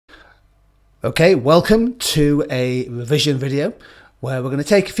Okay, welcome to a revision video where we're going to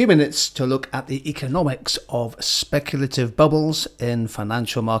take a few minutes to look at the economics of speculative bubbles in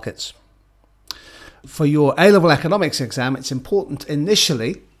financial markets. For your A-level economics exam, it's important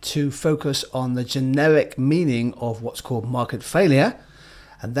initially to focus on the generic meaning of what's called market failure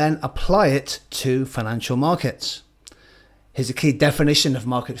and then apply it to financial markets. Here's a key definition of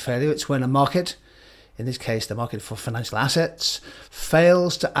market failure. It's when a market, in this case the market for financial assets,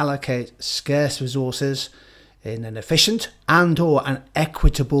 fails to allocate scarce resources in an efficient and or an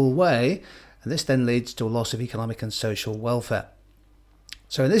equitable way, and this then leads to a loss of economic and social welfare.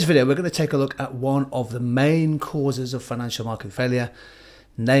 So in this video we're going to take a look at one of the main causes of financial market failure,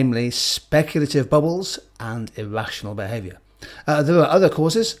 namely speculative bubbles and irrational behaviour. There are other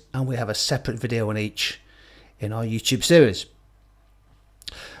causes and we have a separate video on each in our YouTube series.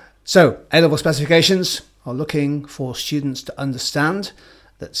 So, A-level specifications are looking for students to understand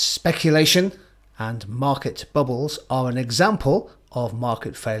that speculation and market bubbles are an example of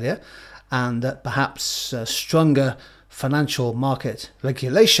market failure, and that perhaps stronger financial market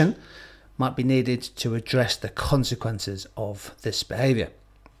regulation might be needed to address the consequences of this behaviour.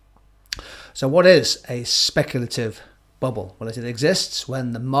 So what is a speculative bubble? Well, it exists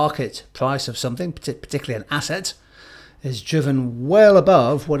when the market price of something, particularly an asset, is driven well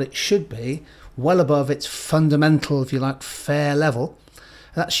above what it should be, well above its fundamental, if you like, fair level.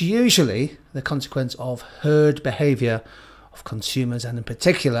 And that's usually the consequence of herd behaviour of consumers and in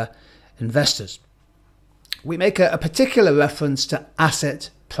particular investors. We make a particular reference to asset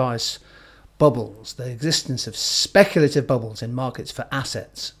price bubbles, the existence of speculative bubbles in markets for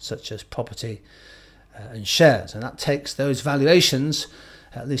assets such as property and shares, and that takes those valuations,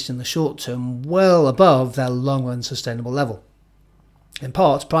 at least in the short term, well above their long-run sustainable level. In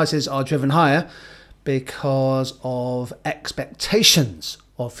part, prices are driven higher because of expectations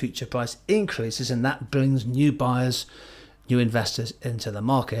of future price increases, and that brings new buyers, new investors into the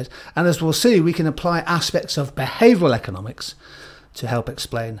market. And as we'll see, we can apply aspects of behavioural economics to help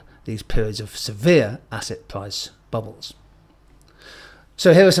explain these periods of severe asset price bubbles.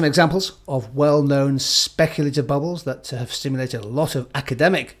 So here are some examples of well-known speculative bubbles that have stimulated a lot of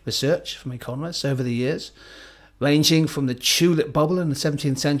academic research from economists over the years, ranging from the TULIP bubble in the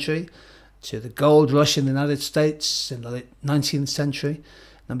 17th century to the gold rush in the United States in the late 19th century.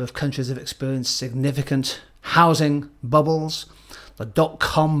 A number of countries have experienced significant housing bubbles, the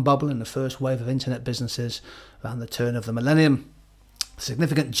dot-com bubble in the first wave of internet businesses around the turn of the millennium, a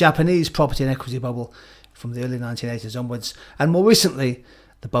significant Japanese property and equity bubble from the early 1980s onwards, and more recently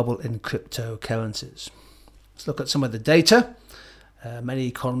the bubble in cryptocurrencies. Let's look at some of the data. Many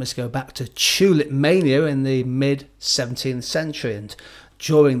economists go back to tulip mania in the mid 17th century, and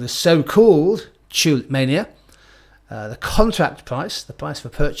during the so-called tulip mania, the contract price, the price for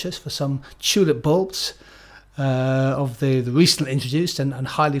purchase for some tulip bulbs of the recently introduced and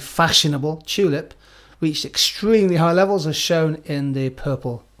highly fashionable tulip, reached extremely high levels as shown in the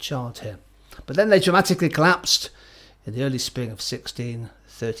purple chart here. But then they dramatically collapsed in the early spring of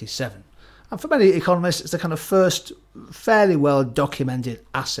 1637. And for many economists, it's the kind of first fairly well documented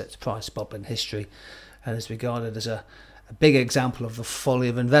asset price bubble in history, and is regarded as a big example of the folly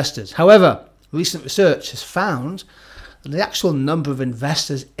of investors. However, recent research has found that the actual number of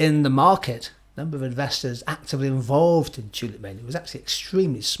investors in the market, number of investors actively involved in tulip mania, was actually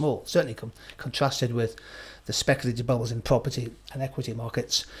extremely small, certainly contrasted with the speculative bubbles in property and equity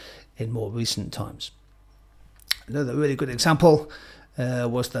markets in more recent times. Another really good example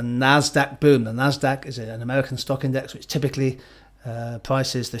was the NASDAQ boom. The NASDAQ is an American stock index which typically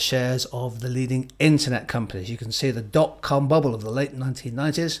prices the shares of the leading internet companies. You can see the dot-com bubble of the late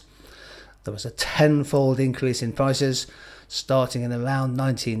 1990s. There was a tenfold increase in prices starting in around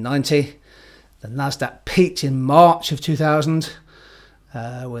 1990. The NASDAQ peaked in March of 2000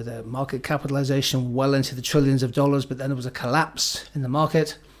 with a market capitalization well into the trillions of dollars, but then there was a collapse in the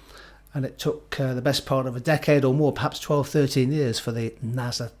market. And it took the best part of a decade or more, perhaps 12, 13 years, for the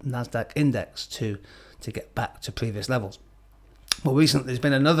NASDAQ index to get back to previous levels. More recently, there's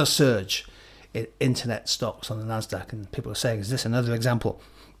been another surge in internet stocks on the NASDAQ, and people are saying, is this another example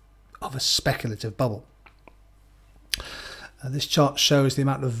of a speculative bubble? This chart shows the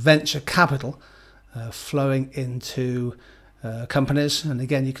amount of venture capital flowing into companies, and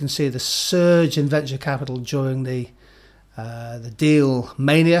again you can see the surge in venture capital during the deal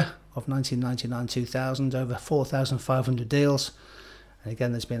mania of 1999-2000, over 4,500 deals. And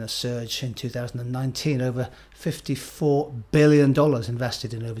again, there's been a surge in 2019, over $54 billion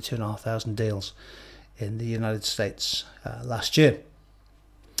invested in over 2,500 deals in the United States last year.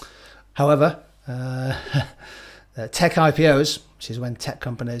 However, Tech IPOs, which is when tech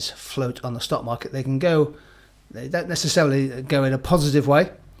companies float on the stock market, they don't necessarily go in a positive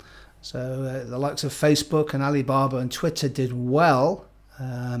way. So the likes of Facebook and Alibaba and Twitter did well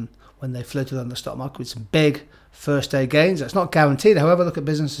when they floated on the stock market with some big first day gains. That's not guaranteed. However, look at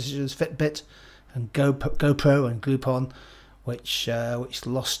businesses such as Fitbit and GoPro and Groupon, which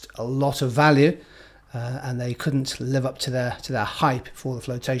lost a lot of value and they couldn't live up to their hype for the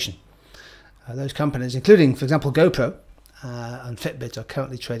flotation. Those companies, including, for example, GoPro and Fitbit, are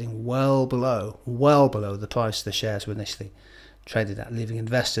currently trading well below the price the shares were initially traded at, leaving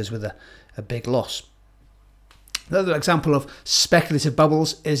investors with a big loss. Another example of speculative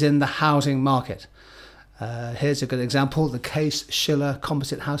bubbles is in the housing market. Here's a good example: the Case-Shiller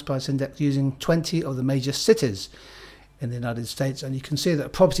Composite House Price Index using 20 of the major cities in the United States, and you can see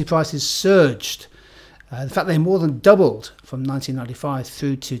that property prices surged. In fact, they more than doubled from 1995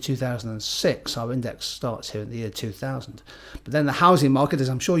 through to 2006. Our index starts here in the year 2000. But then the housing market, as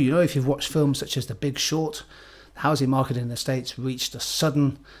I'm sure you know if you've watched films such as The Big Short, the housing market in the States reached a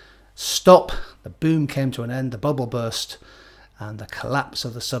sudden stop. The boom came to an end, the bubble burst, and the collapse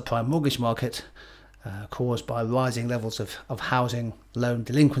of the subprime mortgage market caused by rising levels of housing loan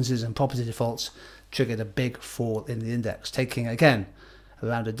delinquencies and property defaults triggered a big fall in the index, taking again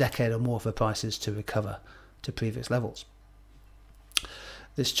around a decade or more for prices to recover to previous levels.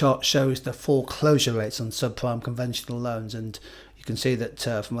 This chart shows the foreclosure rates on subprime conventional loans, and you can see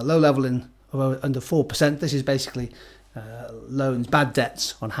that from a low level in under 4%, this is basically loans, bad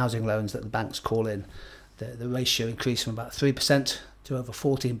debts on housing loans that the banks call in. The ratio increased from about 3% to over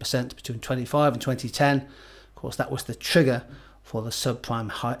 14% between 2005 and 2010. Of course, that was the trigger for the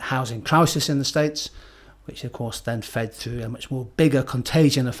subprime housing crisis in the States, which of course then fed through a much more bigger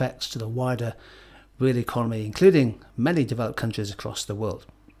contagion effects to the wider real economy, including many developed countries across the world.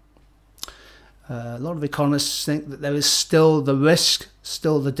 A lot of economists think that there is still the risk,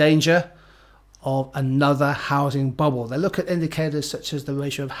 still the danger of another housing bubble. They look at indicators such as the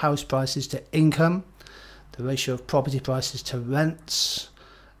ratio of house prices to income, the ratio of property prices to rents,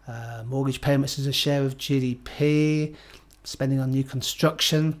 mortgage payments as a share of GDP, spending on new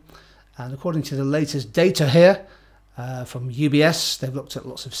construction. And according to the latest data here from UBS, they've looked at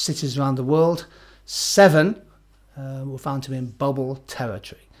lots of cities around the world. 7 were found to be in bubble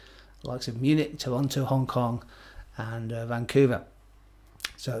territory, the likes of Munich, Toronto, Hong Kong, and Vancouver.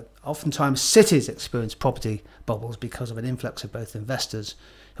 So oftentimes cities experience property bubbles because of an influx of both investors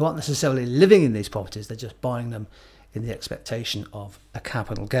who aren't necessarily living in these properties, they're just buying them in the expectation of a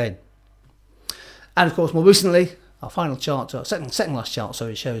capital gain. And of course, more recently, our final chart, or second last chart,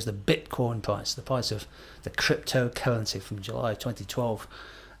 sorry, shows the Bitcoin price, the price of the cryptocurrency from July 2012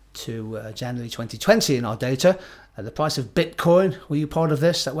 to January 2020 in our data. The price of Bitcoin, were you part of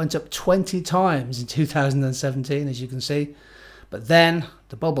this? That went up 20 times in 2017, as you can see. But then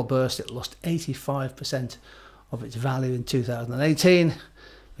the bubble burst, it lost 85% of its value in 2018.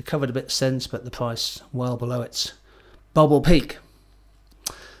 Recovered a bit since, but the price well below its bubble peak.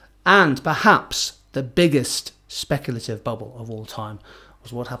 And perhaps the biggest speculative bubble of all time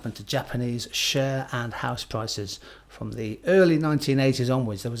was what happened to Japanese share and house prices from the early 1980s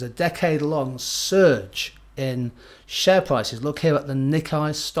onwards. There was a decade-long surge in share prices. Look here at the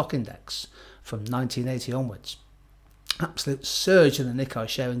Nikkei stock index from 1980 onwards. Absolute surge in the Nikkei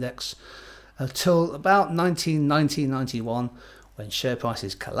share index until about 1990-91 when share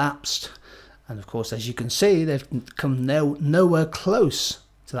prices collapsed. And of course, as you can see, they've come nowhere close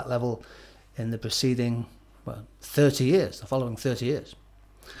to that level in the preceding 30 years, the following 30 years.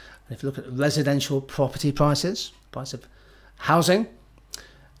 And if you look at residential property prices, price of housing,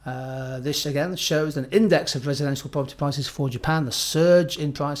 this again shows an index of residential property prices for Japan, the surge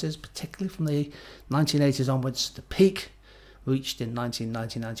in prices, particularly from the 1980s onwards, the peak reached in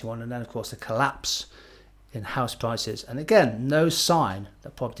 1990-91, and then of course the collapse in house prices. And again, no sign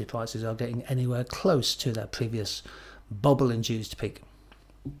that property prices are getting anywhere close to their previous bubble-induced peak.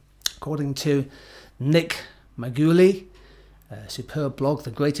 According to Nick Maguli, a superb blog,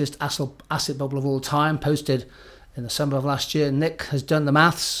 The Greatest Asset Bubble of All Time, posted in the summer of last year. Nick has done the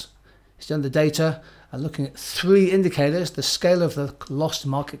maths, he's done the data, and looking at 3 indicators: the scale of the lost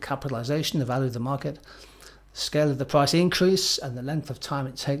market capitalization, the value of the market, the scale of the price increase, and the length of time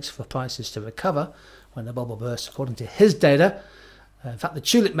it takes for prices to recover when the bubble bursts. According to his data, in fact, the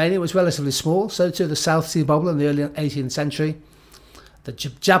tulip mania was relatively small, so too the South Sea bubble in the early 18th century. The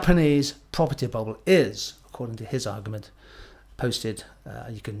Japanese property bubble is, according to his argument, posted,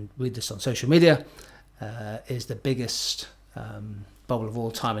 you can read this on social media, is the biggest bubble of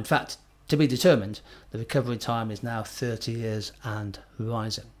all time. In fact, to be determined, the recovery time is now 30 years and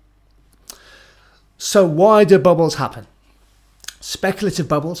rising. So why do bubbles happen? Speculative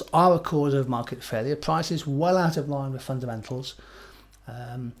bubbles are a cause of market failure. Prices well out of line with fundamentals.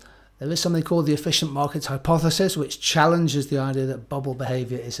 There is something called the efficient markets hypothesis, which challenges the idea that bubble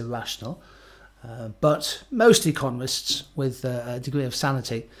behaviour is irrational. But most economists with a degree of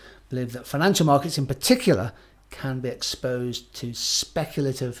sanity believe that financial markets in particular can be exposed to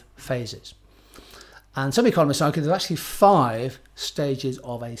speculative phases. And some economists argue there are actually 5 stages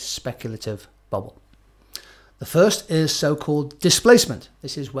of a speculative bubble. The first is so-called displacement.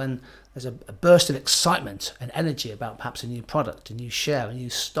 This is when there's a burst of excitement and energy about perhaps a new product, a new share, a new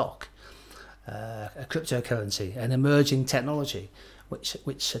stock, a cryptocurrency, an emerging technology,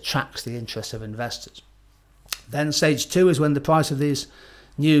 which attracts the interest of investors. Then stage 2 is when the price of these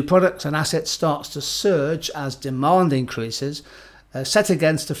new products and assets starts to surge as demand increases, set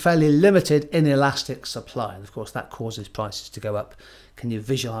against a fairly limited inelastic supply. And of course that causes prices to go up. Can you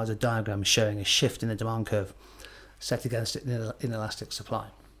visualize a diagram showing a shift in the demand curve set against an inelastic supply?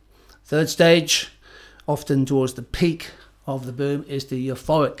 Third stage, often towards the peak of the boom, is the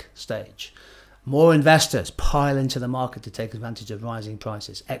euphoric stage. More investors pile into the market to take advantage of rising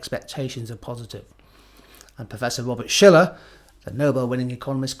prices. Expectations are positive. And Professor Robert Shiller, the Nobel-winning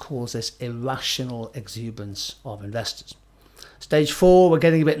economist, calls this irrational exuberance of investors. Stage 4, we're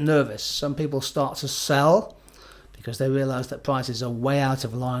getting a bit nervous. Some people start to sell because they realise that prices are way out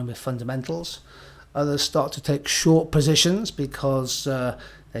of line with fundamentals. Others start to take short positions because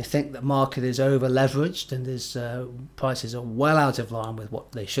they think the market is over leveraged and his prices are well out of line with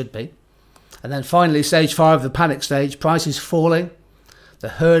what they should be. And then finally, stage 5, the panic stage, prices falling. The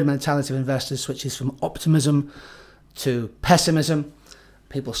herd mentality of investors switches from optimism to pessimism.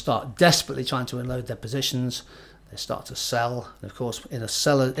 People start desperately trying to unload their positions. They start to sell. And of course, in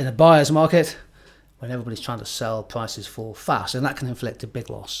a buyer's market, when everybody's trying to sell, prices fall fast, and that can inflict a big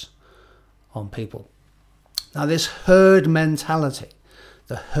loss on people. Now, this herd mentality,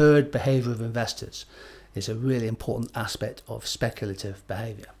 the herd behaviour of investors, is a really important aspect of speculative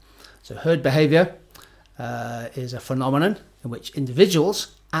behaviour. So herd behaviour is a phenomenon in which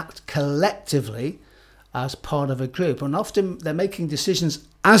individuals act collectively as part of a group, and often they're making decisions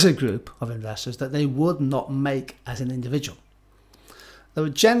as a group of investors that they would not make as an individual. There are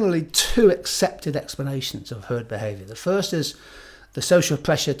generally 2 accepted explanations of herd behaviour. The first is the social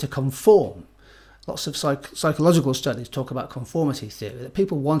pressure to conform. Lots of psychological studies talk about conformity theory, that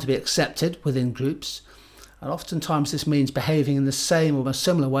people want to be accepted within groups, and oftentimes this means behaving in the same or a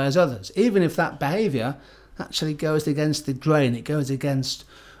similar way as others, even if that behaviour actually goes against the grain, it goes against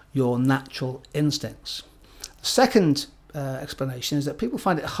your natural instincts. The second explanation is that people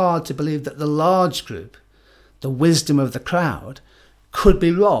find it hard to believe that the large group, the wisdom of the crowd, could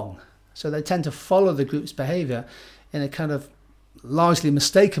be wrong. So they tend to follow the group's behaviour in a kind of largely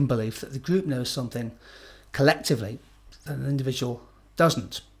mistaken belief that the group knows something collectively that an individual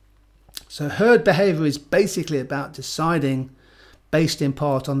doesn't. So herd behaviour is basically about deciding based in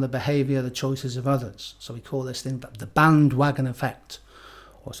part on the behaviour, the choices of others. So we call this thing the bandwagon effect,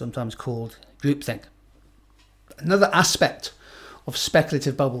 or sometimes called groupthink. Another aspect of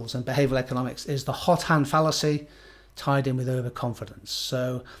speculative bubbles and behavioural economics is the hot hand fallacy tied in with overconfidence.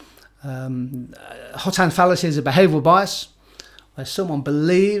 So hot hand fallacy is a behavioural bias where someone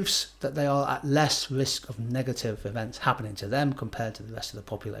believes that they are at less risk of negative events happening to them compared to the rest of the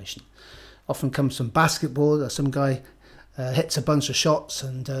population. Often comes from basketball, or some guy hits a bunch of shots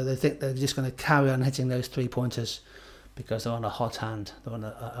and they think they're just going to carry on hitting those 3-pointers because they're on a hot hand, they're on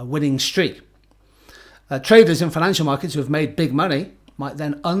a winning streak. Traders in financial markets who have made big money might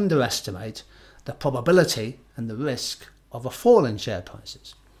then underestimate the probability and the risk of a fall in share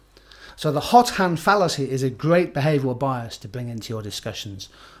prices. So the hot hand fallacy is a great behavioural bias to bring into your discussions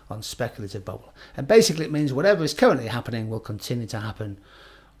on speculative bubble. And basically it means whatever is currently happening will continue to happen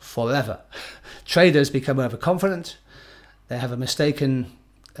forever. Traders become overconfident, they have a mistaken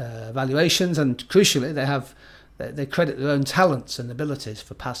valuations, and crucially they credit their own talents and abilities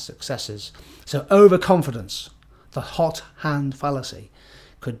for past successes. So overconfidence, the hot hand fallacy,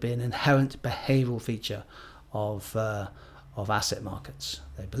 could be an inherent behavioural feature of asset markets.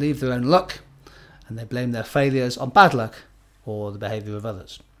 They believe their own luck and they blame their failures on bad luck or the behaviour of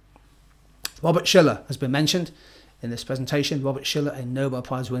others. Robert Shiller has been mentioned in this presentation. Robert Shiller, a Nobel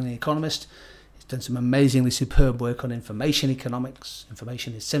Prize winning economist, he's done some amazingly superb work on information economics,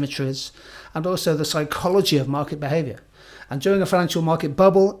 information asymmetries, and also the psychology of market behaviour. And during a financial market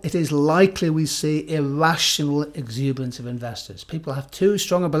bubble, it is likely we see irrational exuberance of investors. People have too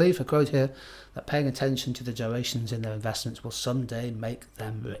strong a belief, a quote here, that paying attention to the durations in their investments will someday make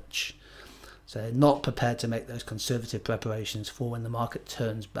them rich. So they're not prepared to make those conservative preparations for when the market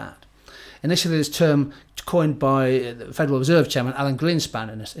turns bad. Initially, this term coined by the Federal Reserve Chairman Alan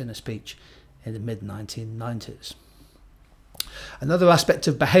Greenspan in a speech in the mid-1990s. Another aspect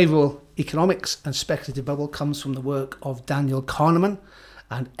of behavioural economics and speculative bubble comes from the work of Daniel Kahneman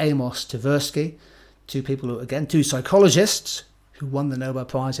and Amos Tversky, two psychologists who won the Nobel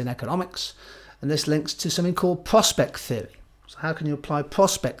Prize in economics, and this links to something called prospect theory. So how can you apply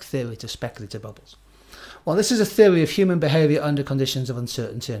prospect theory to speculative bubbles? Well, this is a theory of human behaviour under conditions of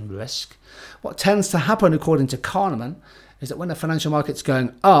uncertainty and risk. What tends to happen, according to Kahneman, is that when the financial market's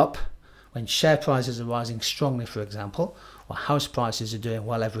going up, when share prices are rising strongly, for example, or house prices are doing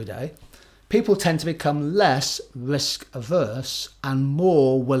well every day, people tend to become less risk averse and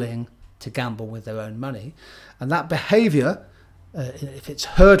more willing to gamble with their own money. And that behaviour, if it's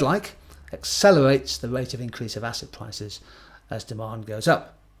herd-like, accelerates the rate of increase of asset prices as demand goes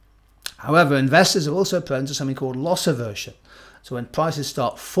up. However, investors are also prone to something called loss aversion. So when prices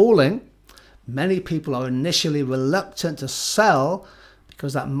start falling, many people are initially reluctant to sell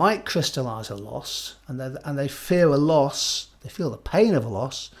because that might crystallize a loss, and they fear a loss, they feel the pain of a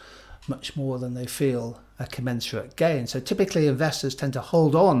loss much more than they feel a commensurate gain. So typically investors tend to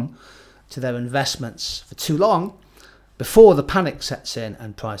hold on to their investments for too long before the panic sets in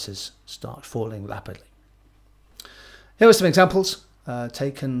and prices start falling rapidly. Here are some examples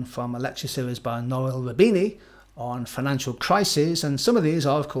taken from a lecture series by Noel Rabini on financial crises, and some of these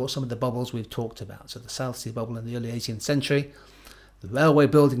are, of course, some of the bubbles we've talked about. So the South Sea bubble in the early 18th century, the railway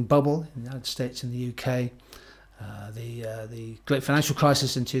building bubble in the United States and the UK, the great financial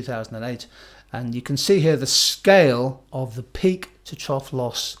crisis in 2008, and you can see here the scale of the peak to trough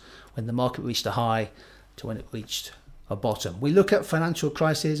loss when the market reached a high to when it reached a bottom. We look at financial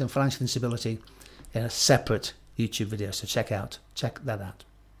crises and financial instability in a separate YouTube video, so check that out.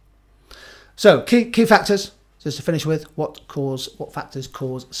 So key factors, just to finish with, what factors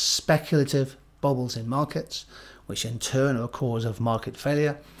cause speculative bubbles in markets, which in turn are a cause of market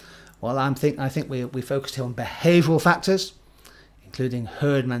failure? Well, I think we focused here on behavioural factors, including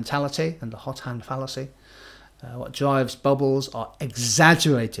herd mentality and the hot hand fallacy. What drives bubbles are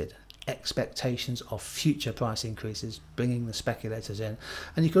exaggerated expectations of future price increases, bringing the speculators in.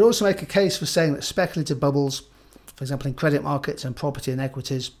 And you could also make a case for saying that speculative bubbles, for example in credit markets and property and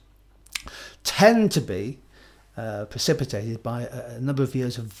equities, tend to be precipitated by a number of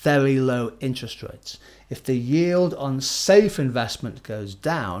years of very low interest rates. If the yield on safe investment goes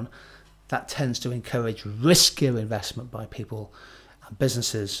down, that tends to encourage riskier investment by people and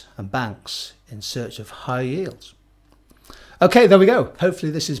businesses and banks in search of high yields. Okay, there we go.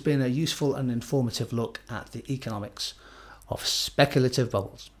 Hopefully this has been a useful and informative look at the economics of speculative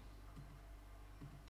bubbles.